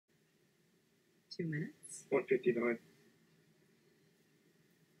2 minutes. 159.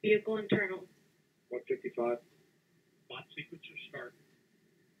 Vehicle internal. 155. Launch sequencer start.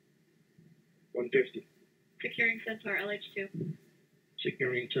 150. Securing Centaur LH2.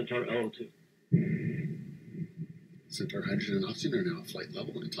 Securing Centaur L2. Centaur hydrogen and oxygen are now at flight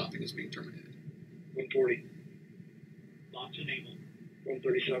level and topping is being terminated. 140. Launch enabled.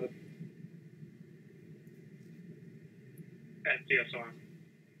 137. At CSR.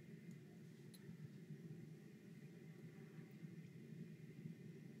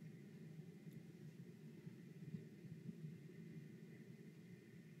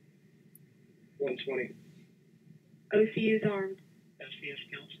 $120. OCU's armed. SVS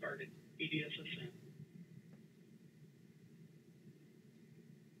count started. EDS ascent.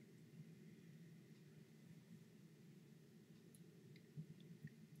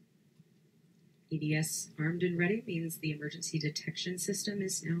 EDS armed and ready means the emergency detection system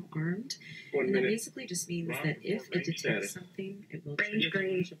is now armed. 1 And that minute. basically just means that if it detects something, it will Range trigger the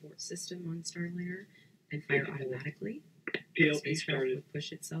grade. launch abort system on Starliner and fire 54. automatically. The PLP spacecraft started. would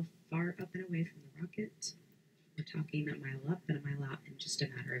push itself far up and away from the rocket. We're talking a mile up and a mile out in just a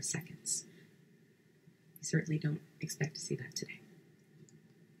matter of seconds. We certainly don't expect to see that today.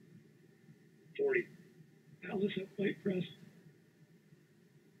 40. Atlas at flight press.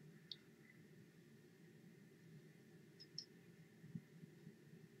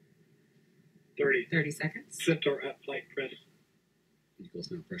 $30. 30 seconds. Centaur at flight press.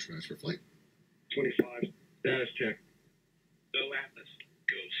 Vehicles now pressurized for flight. 25. Status check. Go Atlas.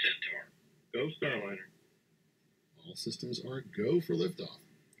 Go Centaur. Go Starliner. All systems are go for liftoff.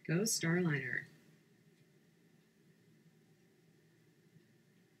 Go Starliner.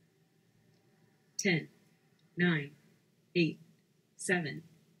 10, 9, 8, 7,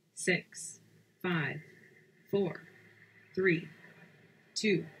 6, 5, 4, 3,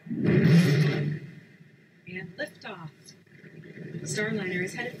 2, 1. And liftoff. Starliner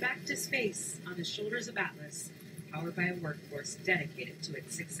is headed back to space on the shoulders of Atlas, powered by a workforce dedicated to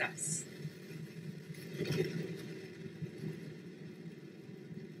its success.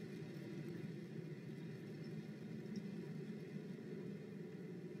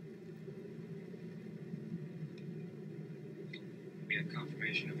 We have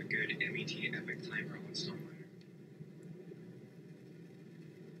confirmation of a good MET epic timer on Starliner.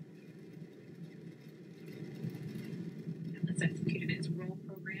 Atlas executed its roll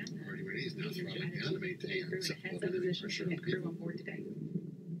program. Already ready is now Engines throttling added down to to maintain crew a acceptable heads-up energy position pressure to on get crew on vehicle. board today.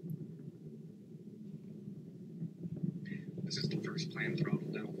 This is the first planned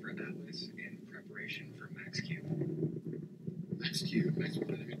throttle down for Atlas in preparation for max Q. Max Q, maximum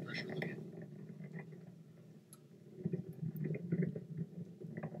dynamic pressure limit.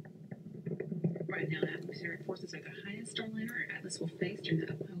 Right now, atmospheric forces are the highest Starliner Atlas will face during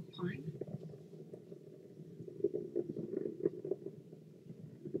the uphill climb.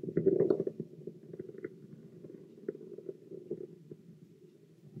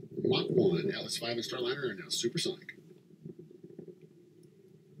 Mach 1, Atlas 5 and Starliner are now supersonic.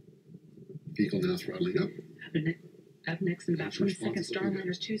 Vehicle now throttling up. Up next, in about Launch 20 response seconds, is looking good.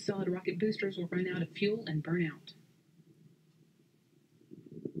 Starliner's 2 solid rocket boosters will run out of fuel and burn out.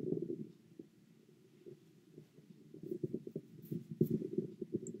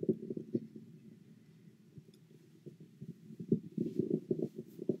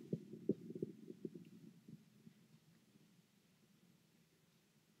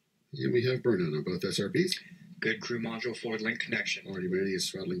 And we have burnout on both SRBs. Good crew module forward link connection. Already ready is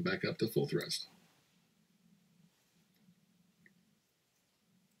throttling back up to full thrust.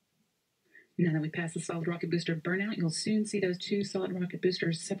 Now that we pass the solid rocket booster burnout, you'll soon see those 2 solid rocket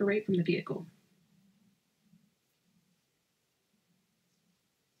boosters separate from the vehicle.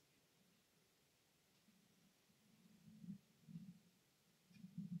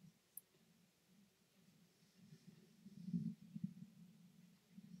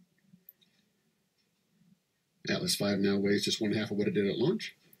 Atlas 5 now weighs just 1/2 of what it did at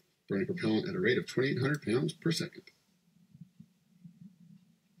launch, burning propellant at a rate of 2,800 pounds per second.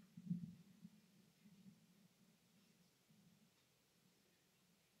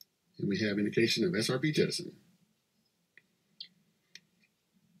 And we have indication of SRB jettison.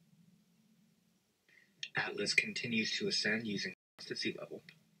 Atlas continues to ascend using to sea level.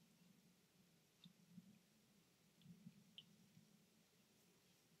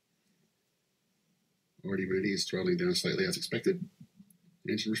 Already ready is throttling down slightly as expected.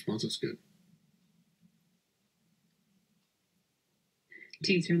 Engine response looks good.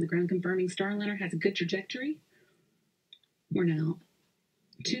 Teams here on the ground confirming Starliner has a good trajectory. We're now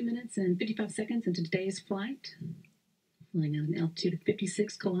 2 minutes and 55 seconds into today's flight, flying at an altitude of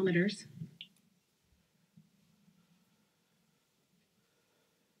 56 kilometers.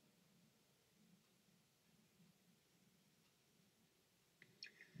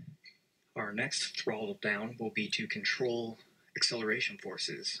 Our next throttle down will be to control acceleration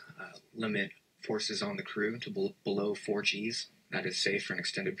forces, limit forces on the crew to below 4 Gs. That is safe for an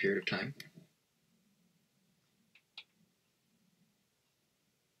extended period of time.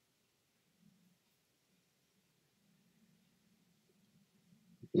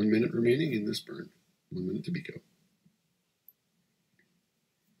 One minute remaining in this burn. 1 minute to go.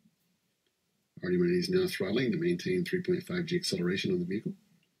 Arduino is now throttling to maintain 3.5 G acceleration on the vehicle.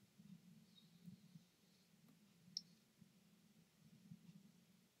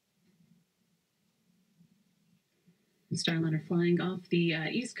 Starliner flying off the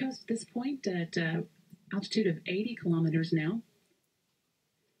east coast at this point at altitude of 80 kilometers now,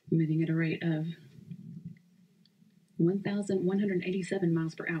 moving at a rate of 1,187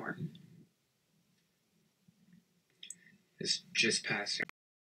 miles per hour. It's just passing.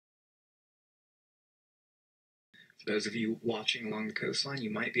 For those of you watching along the coastline,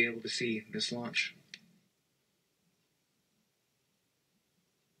 you might be able to see this launch.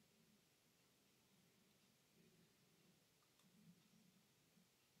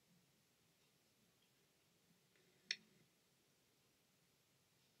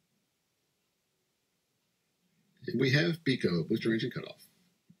 And we have BECO, booster engine cutoff.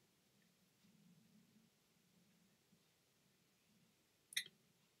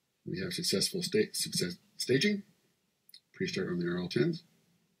 We have successful staging. Pre-start on the RL-10s.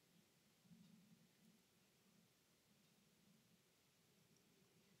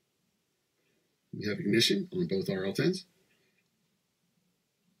 We have ignition on both RL-10s.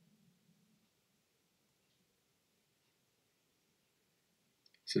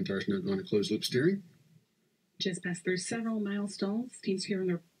 Centaur's now gone to closed loop steering. Just passed through several milestones. Teams here on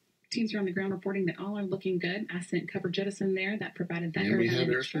the ground reporting that all are looking good. Ascent cover jettison there that provided that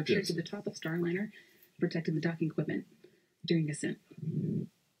aerodynamic structure to the top of Starliner, protected the docking equipment during ascent.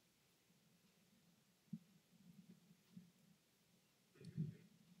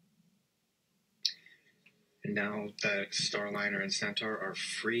 And now that Starliner and Centaur are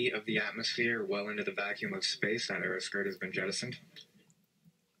free of the atmosphere, well into the vacuum of space, that aeroskirt has been jettisoned.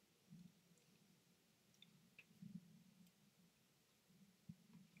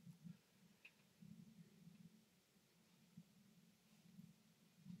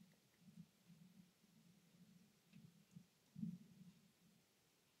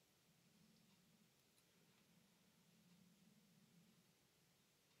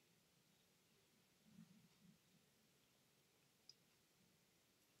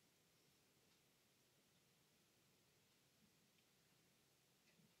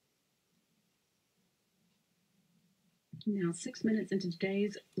 Now, 6 minutes into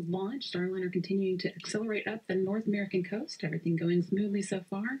today's launch, Starliner continuing to accelerate up the North American coast. Everything going smoothly so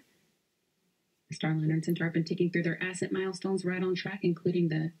far. Starliner and Centaur have been ticking through their ascent milestones right on track, including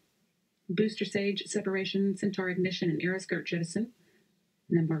the booster stage separation, Centaur ignition, and aeroskirt jettison.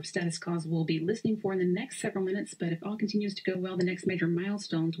 A number of status calls we'll be listening for in the next several minutes, but if all continues to go well, the next major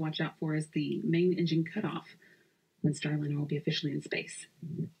milestone to watch out for is the main engine cutoff, when Starliner will be officially in space.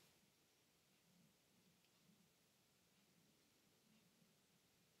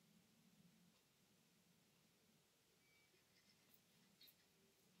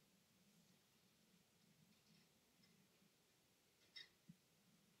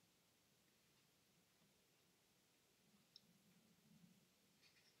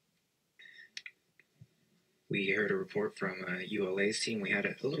 We heard a report from ULA's team. We had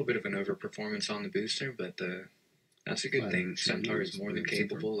a little bit of an overperformance on the booster, but that's a good thing. Centaur is more than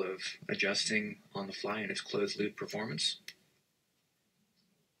capable of adjusting on the fly in its closed-loop performance.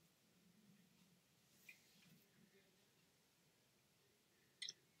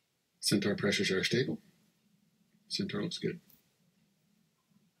 Centaur pressures are stable. Centaur looks good.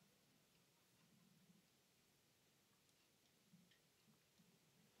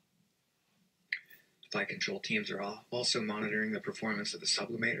 Flight control teams are also monitoring the performance of the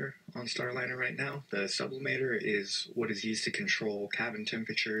sublimator on Starliner right now. The sublimator is what is used to control cabin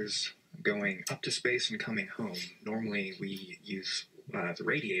temperatures going up to space and coming home. Normally we use the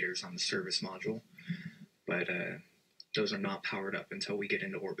radiators on the service module, but those are not powered up until we get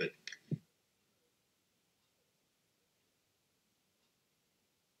into orbit.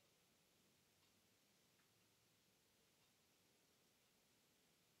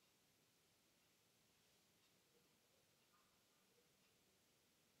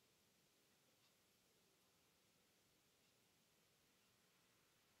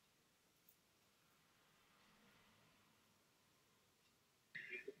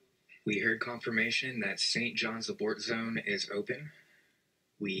 We heard confirmation that St. John's abort zone is open.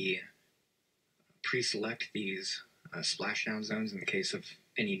 We pre-select these splashdown zones in the case of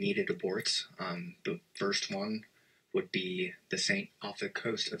any needed aborts. The first one would be off the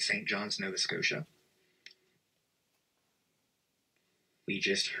coast of St. John's, Nova Scotia. We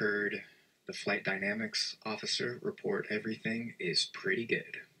just heard the flight dynamics officer report everything is pretty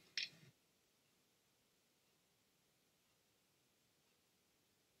good.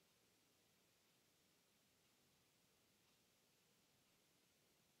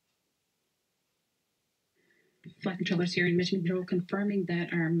 Flight controllers here in Mission Control confirming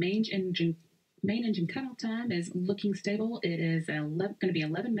that our main engine cutoff time is looking stable. It is going to be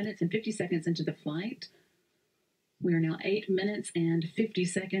 11 minutes and 50 seconds into the flight. We are now 8 minutes and 50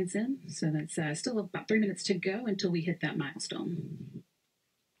 seconds in, so that's still about 3 minutes to go until we hit that milestone.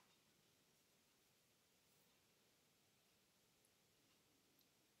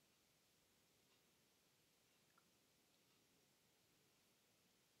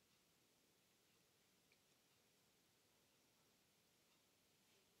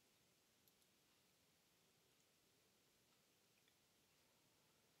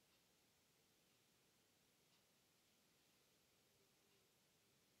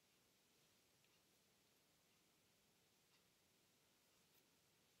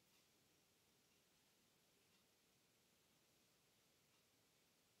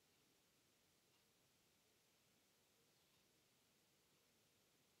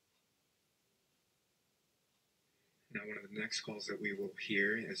 Now, one of the next calls that we will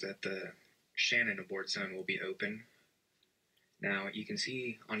hear is that the Shannon abort zone will be open. Now, you can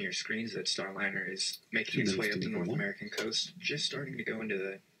see on your screens that Starliner is making its way up the North American coast, just starting to go into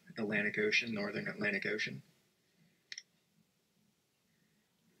the Atlantic Ocean, northern Atlantic Ocean.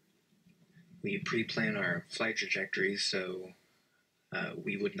 We pre-plan our flight trajectories, so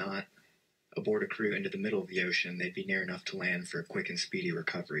we would not abort a crew into the middle of the ocean. They'd be near enough to land for a quick and speedy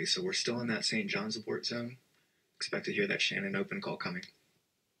recovery. So we're still in that St. John's abort zone. Expect to hear that Shannon open call coming.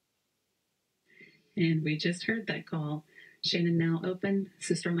 And we just heard that call. Shannon now open.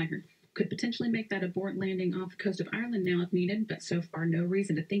 So Starliner could potentially make that abort landing off the coast of Ireland now if needed, but so far no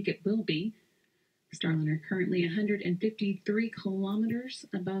reason to think it will be. Starliner currently 153 kilometers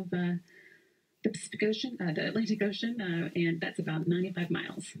above the Pacific Ocean, the Atlantic Ocean, and that's about 95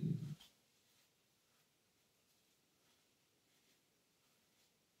 miles.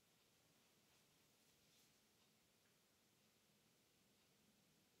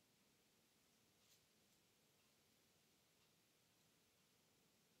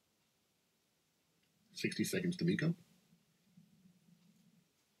 $60 seconds to MECO.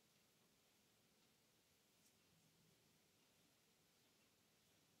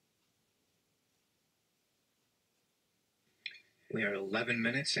 We are 11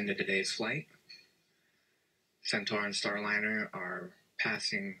 minutes into today's flight. Centaur and Starliner are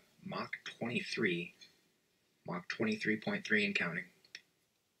passing Mach 23, Mach 23.3 and counting.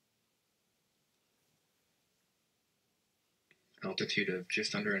 Altitude of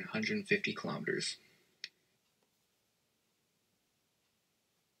just under 150 kilometers.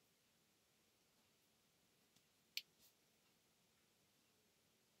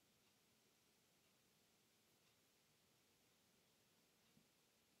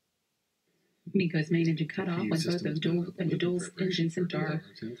 MECO's main engine cut off when both of the dual engine Centaur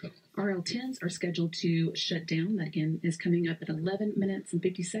RL-10s are scheduled to shut down. That again is coming up at 11 minutes and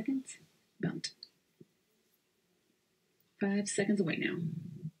 50 seconds. About 5 seconds away now.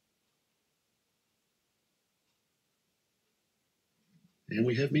 And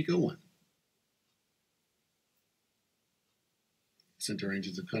we have MECO 1. Centaur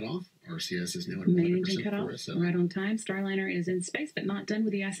engines are cut off. RCS is now at 100% Main engine cut off, RSL. right on time. Starliner is in space, but not done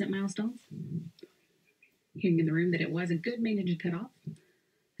with the ascent milestones. Hearing in the room that it was a good main engine cut off.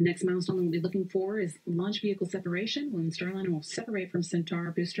 The next milestone we'll be looking for is launch vehicle separation, when Starliner will separate from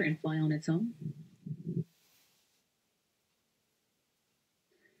Centaur booster and fly on its own.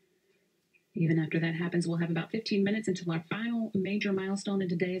 Even after that happens, we'll have about 15 minutes until our final major milestone in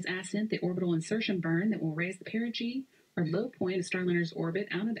today's ascent, the orbital insertion burn that will raise the perigee, or low point of Starliner's orbit,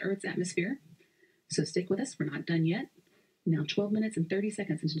 out of the Earth's atmosphere. So stick with us, we're not done yet. Now 12 minutes and 30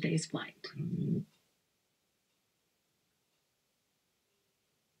 seconds into today's flight.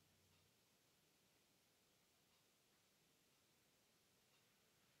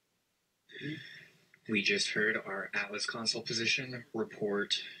 We just heard our Atlas console position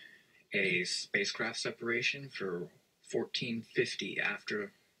report a spacecraft separation for 1450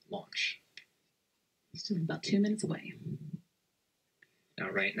 after launch. Still about 2 minutes away. Now,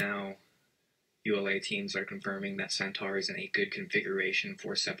 right now, ULA teams are confirming that Centaur is in a good configuration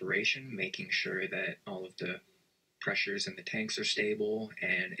for separation, making sure that all of the pressures in the tanks are stable,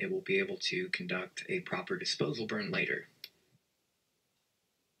 and it will be able to conduct a proper disposal burn later.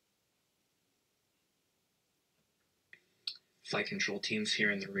 Flight control teams here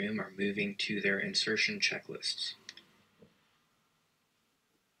in the room are moving to their insertion checklists.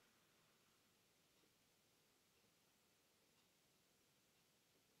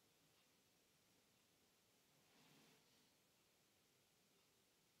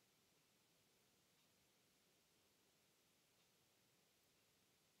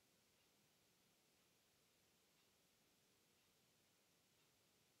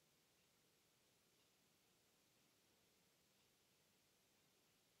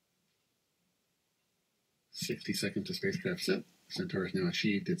 "60 seconds to spacecraft set. Centaur has now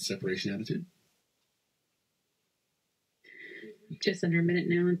achieved its separation attitude." Just under a minute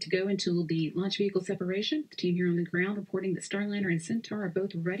now to go until the launch vehicle separation. The team here on the ground reporting that Starliner and Centaur are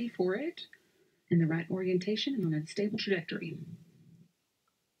both ready for it in the right orientation and on a stable trajectory.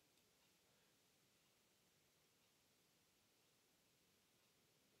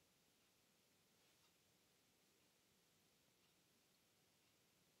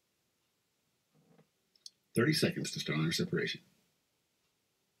 "30 seconds to Starliner separation."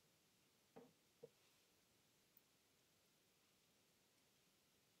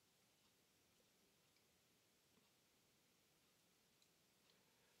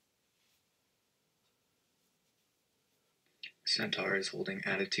 Centaur is holding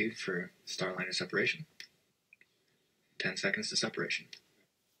attitude for Starliner separation. 10 seconds to separation.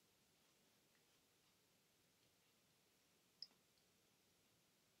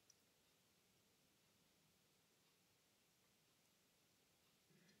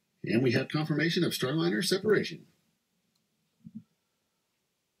 And we have confirmation of Starliner separation.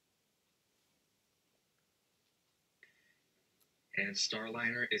 And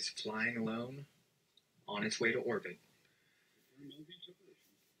Starliner is flying alone on its way to orbit.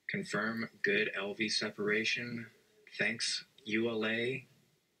 Confirm good LV separation. Thanks, ULA,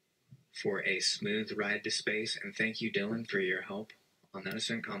 for a smooth ride to space. And thank you, Dylan, for your help on that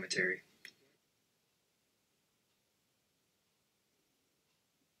ascent commentary.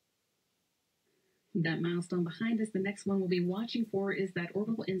 That milestone behind us, the next one we'll be watching for is that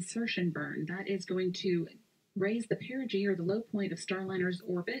orbital insertion burn. That is going to raise the perigee, or the low point of Starliner's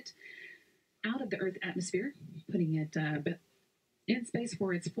orbit, out of the Earth atmosphere, putting it in space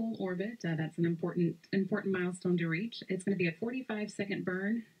for its full orbit. That's an important milestone to reach. It's going to be a 45-second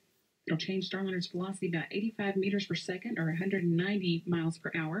burn. It'll change Starliner's velocity about 85 meters per second, or 190 miles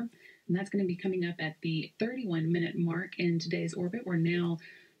per hour. And that's going to be coming up at the 31-minute mark in today's orbit. We're now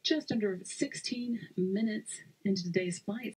just under 16 minutes into today's flight.